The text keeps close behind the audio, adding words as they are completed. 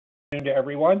To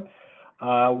everyone.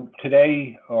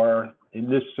 Today, or in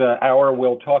this hour,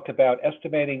 we'll talk about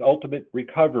estimating ultimate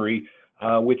recovery,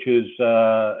 which is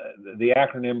the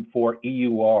acronym for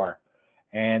EUR.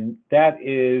 And that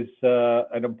is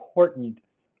an important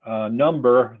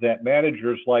number that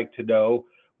managers like to know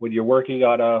when you're working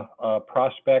on a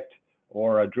prospect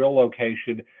or a drill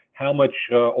location, how much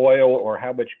oil or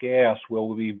how much gas will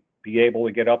we be able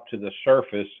to get up to the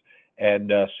surface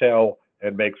and sell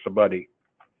and make some money.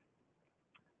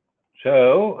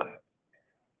 So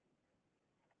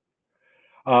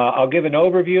I'll give an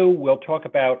overview. We'll talk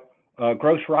about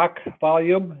gross rock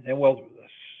volume, and we'll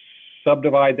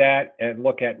subdivide that and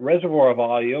look at reservoir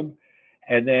volume,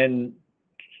 and then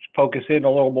focus in a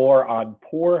little more on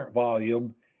pore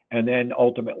volume, and then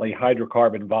ultimately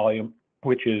hydrocarbon volume,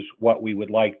 which is what we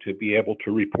would like to be able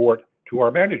to report to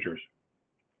our managers.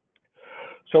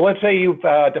 So let's say you've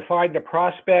defined a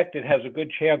prospect. It has a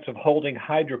good chance of holding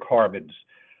hydrocarbons.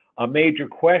 A major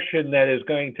question that is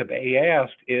going to be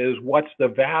asked is what's the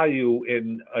value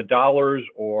in dollars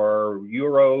or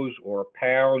euros or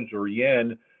pounds or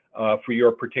yen for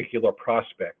your particular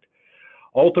prospect.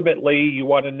 Ultimately, you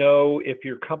want to know if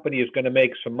your company is going to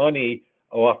make some money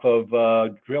off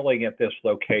of drilling at this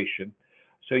location.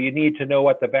 So you need to know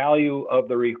what the value of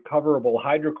the recoverable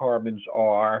hydrocarbons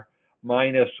are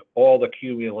minus all the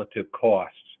cumulative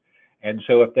costs. And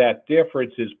so if that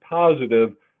difference is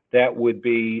positive, that would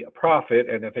be a profit,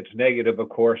 and if it's negative, of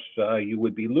course, you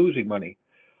would be losing money.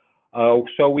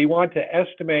 So we want to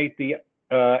estimate the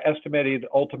estimated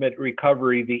ultimate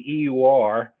recovery, the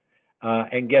EUR,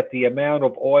 and get the amount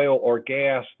of oil or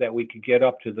gas that we could get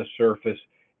up to the surface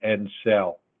and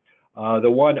sell.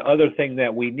 The one other thing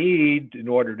that we need in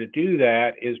order to do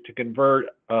that is to convert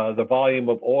the volume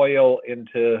of oil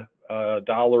into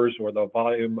dollars, or the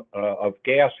volume of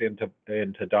gas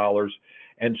into dollars.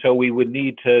 And so we would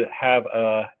need to have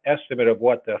an estimate of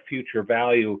what the future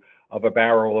value of a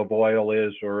barrel of oil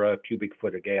is, or a cubic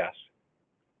foot of gas.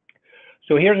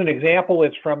 So here's an example.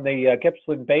 It's from the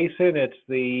Gippsland Basin. It's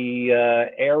the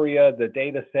area, the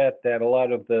data set that a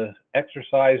lot of the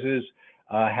exercises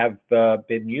have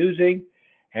been using.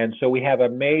 And so we have a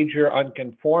major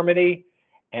unconformity.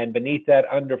 And beneath that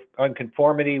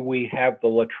unconformity, we have the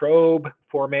Latrobe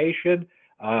Formation.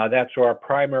 That's our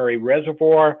primary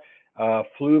reservoir.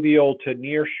 Fluvial to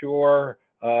near shore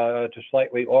to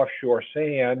slightly offshore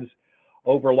sands.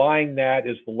 Overlying that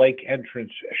is the lake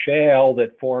entrance shale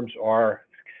that forms our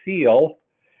seal.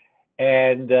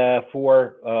 And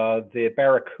for the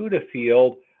Barracuda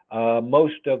field,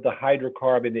 most of the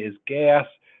hydrocarbon is gas.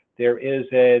 There is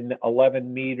an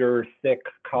 11-meter thick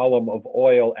column of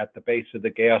oil at the base of the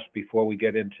gas before we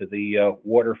get into the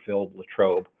water-filled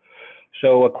Latrobe.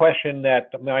 So a question that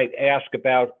might ask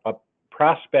about a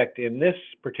prospect in this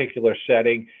particular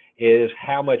setting is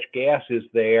how much gas is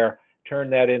there, turn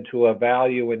that into a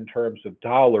value in terms of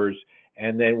dollars,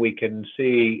 and then we can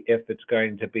see if it's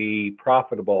going to be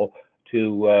profitable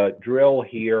to drill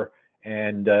here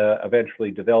and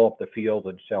eventually develop the field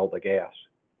and sell the gas.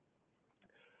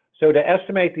 So to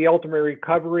estimate the ultimate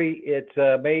recovery, it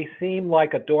may seem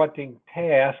like a daunting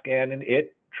task, and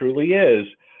it truly is.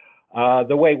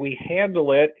 The way we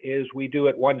handle it is we do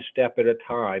it one step at a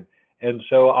time. And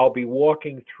so I'll be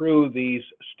walking through these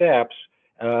steps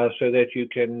so that you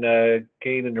can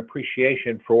gain an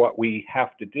appreciation for what we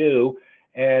have to do.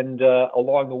 And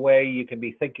along the way, you can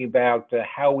be thinking about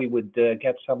how we would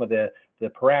get some of the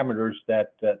parameters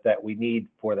that we need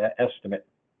for that estimate.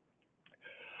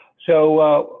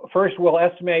 So first, we'll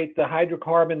estimate the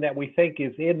hydrocarbon that we think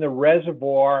is in the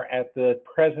reservoir at the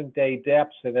present day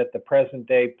depths and at the present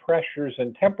day pressures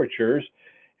and temperatures.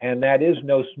 And that is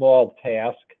no small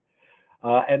task.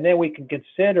 And then we can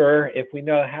consider, if we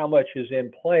know how much is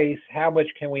in place, how much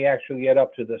can we actually get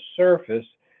up to the surface,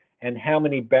 and how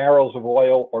many barrels of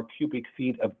oil or cubic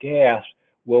feet of gas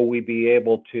will we be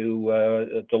able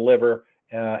to deliver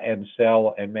and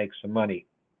sell and make some money.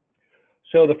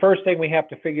 So the first thing we have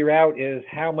to figure out is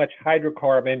how much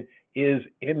hydrocarbon is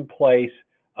in place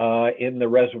in the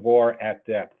reservoir at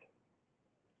depth.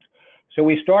 So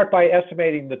we start by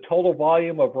estimating the total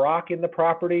volume of rock in the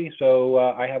property. So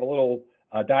I have a little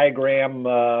diagram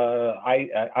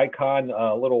icon,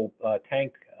 a little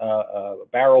tank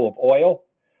barrel of oil.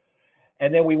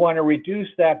 And then we want to reduce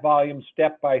that volume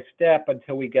step by step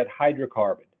until we get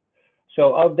hydrocarbon.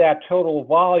 So of that total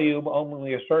volume,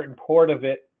 only a certain part of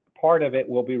it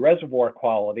will be reservoir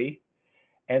quality.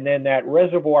 And then that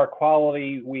reservoir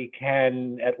quality we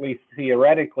can at least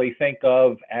theoretically think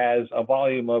of as a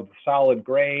volume of solid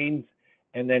grains,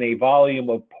 and then a volume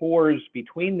of pores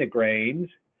between the grains.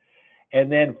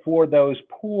 And then for those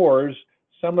pores,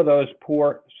 some of the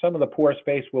pore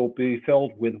space will be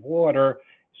filled with water,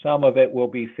 some of it will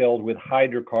be filled with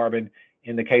hydrocarbon.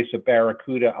 In the case of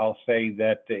Barracuda, I'll say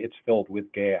that it's filled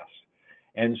with gas.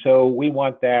 And so we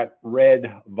want that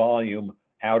red volume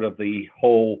out of the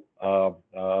whole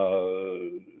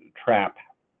trap.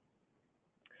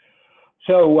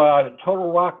 So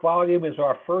total rock volume is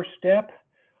our first step.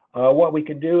 What we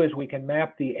can do is we can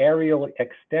map the aerial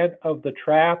extent of the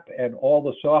trap, and all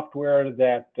the software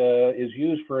that is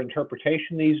used for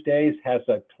interpretation these days has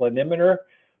a planimeter.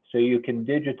 So you can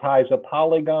digitize a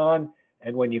polygon,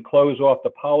 and when you close off the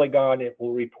polygon, it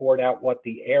will report out what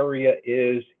the area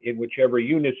is in whichever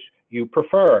units you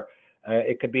prefer.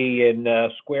 It could be in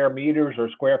square meters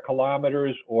or square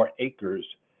kilometers or acres.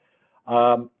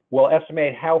 We'll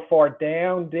estimate how far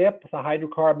down dip the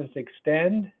hydrocarbons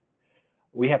extend.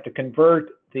 We have to convert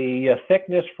the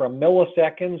thickness from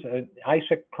milliseconds, an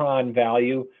isochron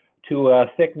value, to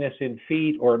a thickness in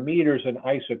feet or meters, an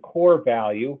isochore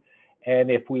value.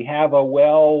 And if we have a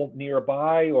well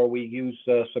nearby, or we use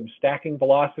some stacking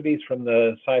velocities from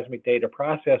the seismic data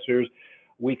processors,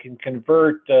 we can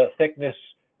convert thickness,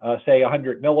 say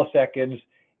 100 milliseconds,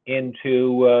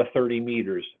 into 30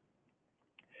 meters.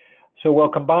 So we'll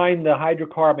combine the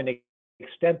hydrocarbon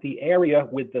extent, the area,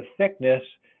 with the thickness,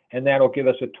 and that'll give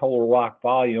us a total rock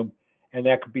volume. And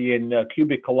that could be in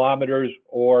cubic kilometers,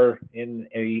 or in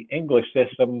an English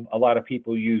system, a lot of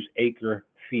people use acre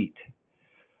feet.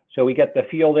 So we get the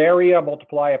field area,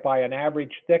 multiply it by an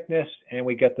average thickness, and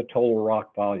we get the total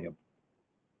rock volume.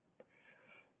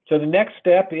 So the next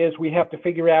step is we have to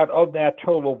figure out, of that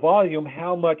total volume,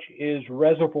 how much is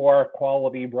reservoir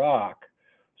quality rock.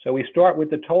 So we start with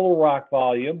the total rock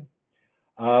volume.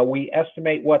 We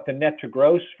estimate what the net to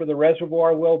gross for the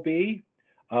reservoir will be.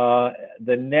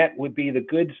 The net would be the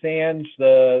good sands.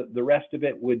 The rest of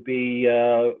it would be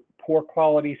poor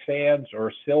quality sands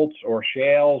or silts or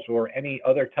shales or any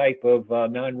other type of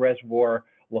non-reservoir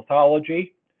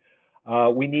lithology.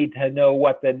 We need to know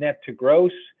what the net to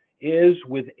gross is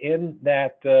within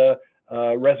that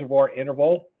reservoir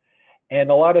interval. And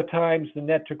a lot of times the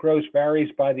net to gross varies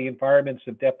by the environments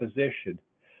of deposition.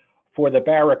 For the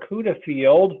Barracuda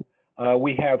field,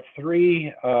 we have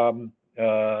three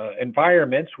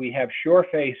environments. We have shore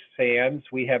face sands,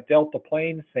 we have delta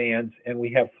plain sands, and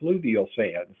we have fluvial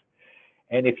sands.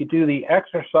 And if you do the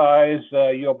exercise,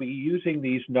 you'll be using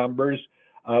these numbers.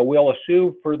 We'll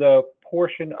assume for the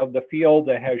portion of the field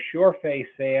that has shore face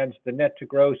sands, the net to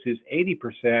gross is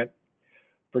 80%.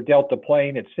 For delta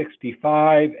plain, it's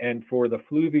 65%, and for the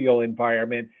fluvial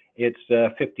environment, it's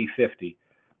 50-50.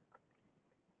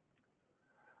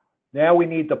 Now we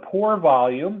need the pore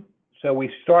volume. So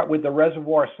we start with the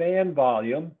reservoir sand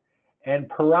volume, and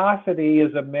porosity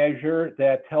is a measure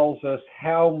that tells us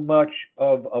how much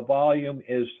of a volume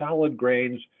is solid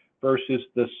grains versus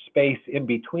the space in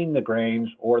between the grains,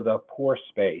 or the pore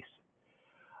space.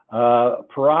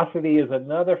 Porosity is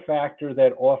another factor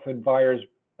that often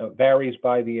varies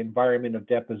by the environment of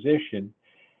deposition.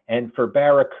 And for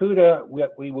Barracuda,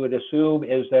 what we would assume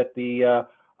is that the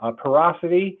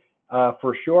porosity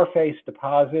for shore face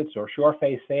deposits or shore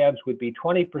face sands would be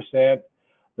 20%.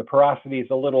 The porosity is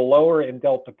a little lower in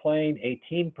delta plain,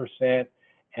 18%,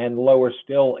 and lower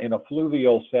still in a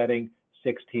fluvial setting,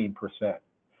 16%.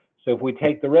 So if we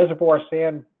take the reservoir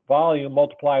sand volume,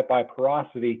 multiply it by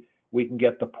porosity, we can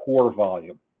get the pore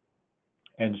volume.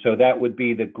 And so that would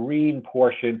be the green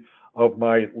portion of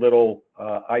my little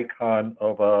icon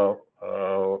of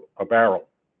a barrel.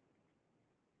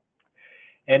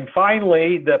 And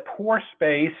finally, the pore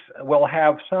space will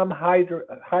have some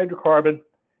hydrocarbon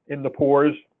in the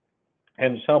pores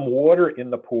and some water in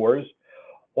the pores.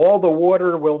 All the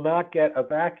water will not get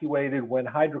evacuated when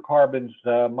hydrocarbons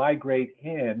migrate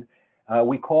in.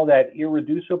 We call that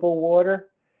irreducible water,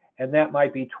 and that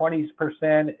might be 20%,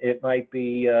 it might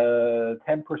be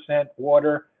 10%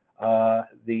 water.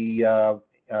 The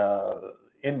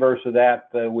inverse of that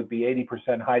would be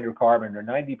 80% hydrocarbon or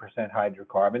 90%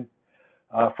 hydrocarbon.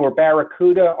 For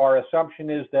Barracuda, our assumption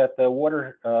is that the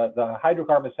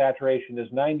hydrocarbon saturation is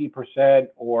 90%,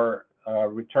 or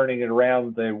returning it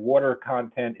around, the water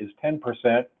content is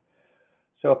 10%.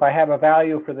 So if I have a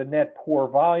value for the net pore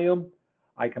volume,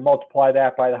 I can multiply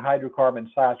that by the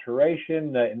hydrocarbon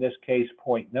saturation, in this case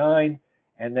 0.9,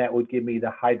 and that would give me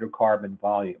the hydrocarbon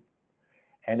volume.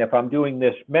 And if I'm doing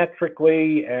this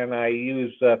metrically and I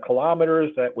use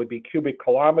kilometers, that would be cubic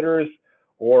kilometers,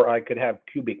 or I could have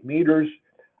cubic meters.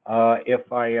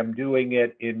 If I am doing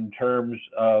it in terms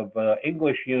of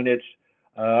English units,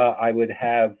 I would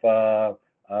have a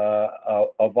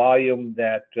volume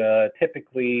that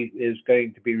typically is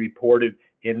going to be reported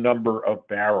in number of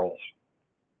barrels.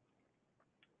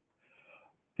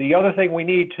 The other thing we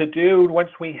need to do once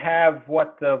we have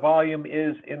what the volume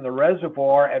is in the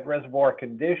reservoir at reservoir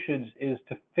conditions is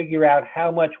to figure out how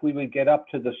much we would get up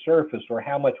to the surface or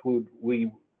how much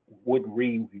we would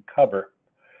recover.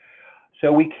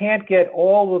 So we can't get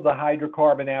all of the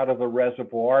hydrocarbon out of the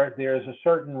reservoir. There's a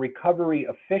certain recovery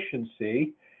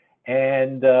efficiency.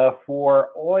 And for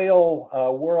oil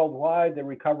worldwide, the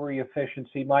recovery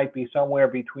efficiency might be somewhere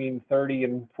between 30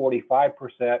 and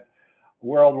 45%.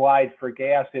 Worldwide for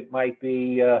gas, it might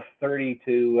be 30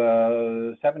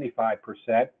 to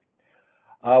 75%.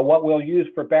 What we'll use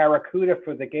for Barracuda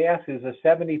for the gas is a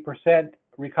 70%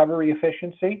 recovery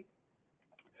efficiency.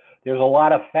 There's a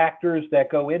lot of factors that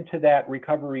go into that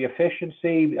recovery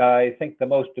efficiency. I think the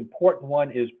most important one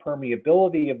is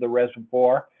permeability of the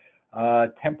reservoir,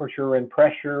 temperature and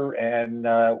pressure, and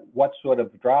what sort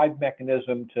of drive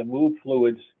mechanism to move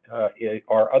fluids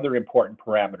are other important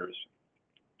parameters.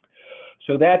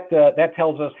 So that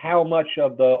tells us how much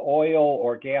of the oil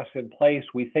or gas in place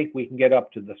we think we can get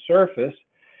up to the surface.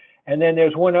 And then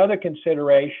there's one other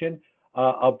consideration,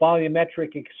 a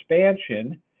volumetric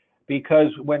expansion, because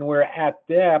when we're at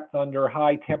depth under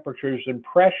high temperatures and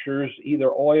pressures, either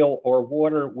oil or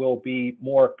water will be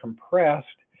more compressed.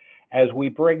 As we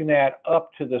bring that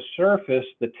up to the surface,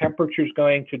 the temperature is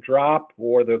going to drop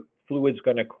or the fluid's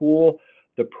going to cool,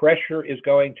 the pressure is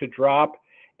going to drop.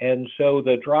 And so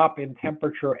the drop in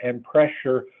temperature and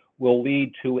pressure will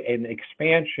lead to an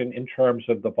expansion in terms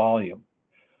of the volume.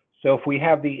 So if we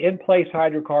have the in-place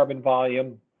hydrocarbon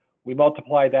volume, we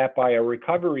multiply that by a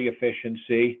recovery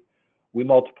efficiency, we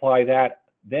multiply that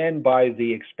then by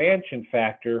the expansion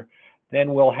factor,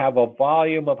 then we'll have a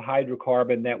volume of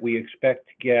hydrocarbon that we expect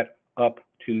to get up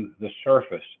to the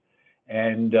surface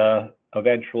and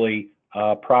eventually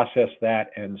process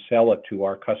that and sell it to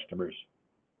our customers.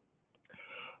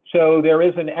 So there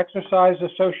is an exercise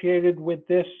associated with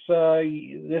this,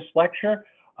 this lecture.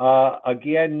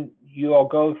 Again, you'll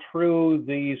go through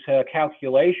these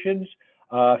calculations,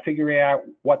 figuring out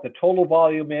what the total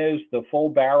volume is, the full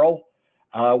barrel,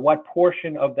 what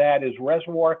portion of that is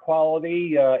reservoir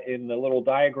quality in the little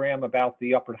diagram about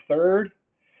the upper third,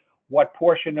 what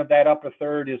portion of that upper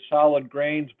third is solid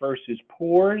grains versus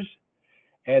pores,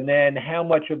 and then how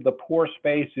much of the pore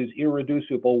space is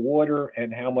irreducible water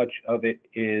and how much of it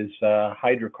is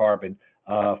hydrocarbon.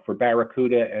 For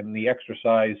Barracuda and the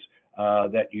exercise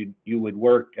that you would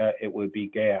work, it would be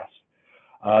gas.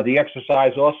 The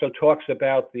exercise also talks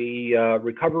about the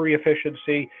recovery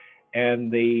efficiency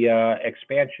and the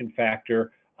expansion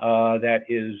factor that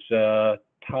is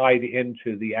tied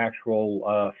into the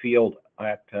actual field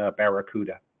at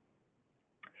Barracuda.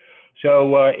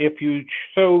 So if you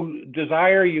so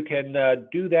desire, you can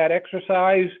do that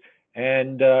exercise,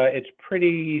 and it's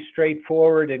pretty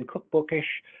straightforward and cookbookish.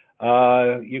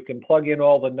 You can plug in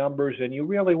all the numbers, and you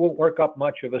really won't work up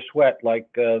much of a sweat like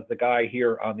the guy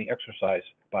here on the exercise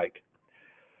bike.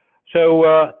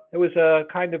 So it was a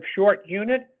kind of short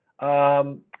unit.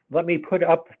 Let me put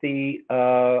up the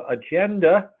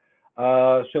agenda.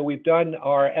 So we've done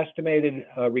our estimated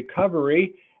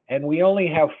recovery, and we only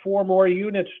have 4 more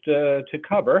units to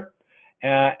cover.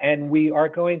 And we are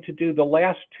going to do the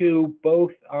last 2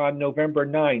 both on November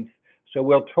 9th. So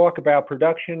we'll talk about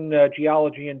production,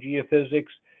 geology, and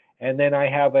geophysics. And then I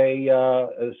have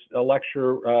a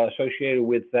lecture associated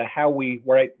with how we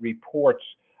write reports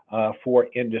for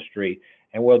industry.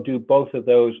 And we'll do both of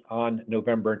those on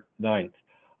November 9th.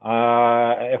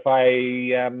 If I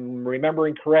am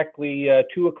remembering correctly,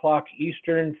 2 o'clock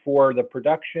Eastern for the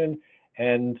production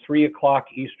and 3 o'clock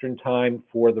Eastern time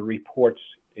for the reports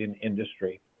in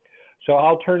industry. So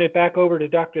I'll turn it back over to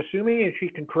Dr. Sumi, and she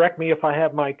can correct me if I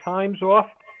have my times off,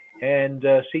 and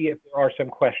see if there are some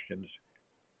questions.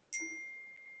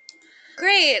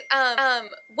 Great.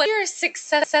 What's your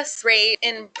success rate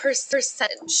in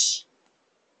percentage?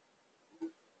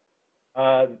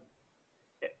 I'm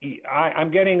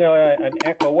getting an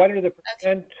echo. What are the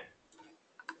percent? Okay.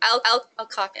 I'll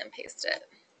copy and paste it.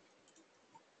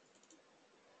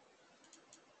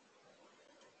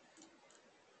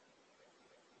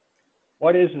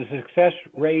 What is the success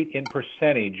rate in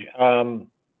percentage? The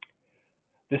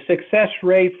success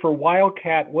rate for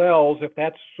wildcat wells, if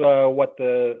that's what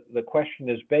the question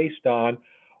is based on,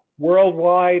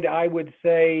 worldwide, I would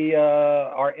say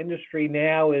our industry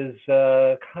now is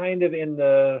kind of in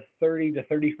the 30 to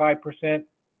 35%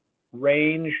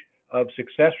 range of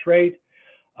success rate.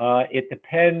 It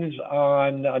depends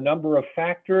on a number of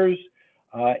factors.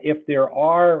 If there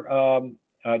are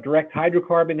direct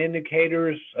hydrocarbon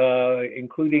indicators,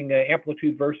 including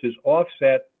amplitude versus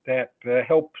offset, that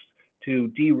helps to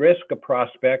de-risk a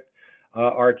prospect,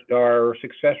 our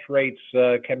success rates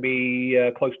can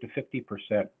be close to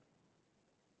 50%.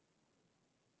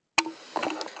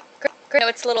 I know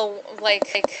it's a little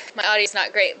like my audio's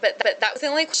not great, but that was the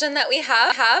only question that we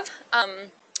have.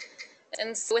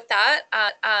 And so with that,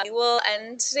 we will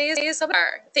end today's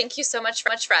webinar. Thank you so much,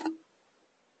 Fred.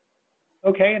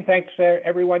 Okay, and thanks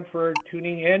everyone for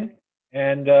tuning in.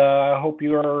 And I hope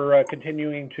you're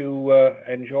continuing to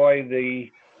enjoy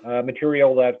the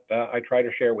material that I try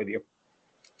to share with you.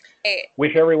 Great.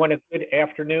 Wish everyone a good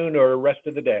afternoon or rest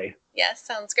of the day. Yes,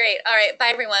 sounds great. All right, bye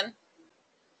everyone.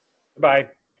 Bye.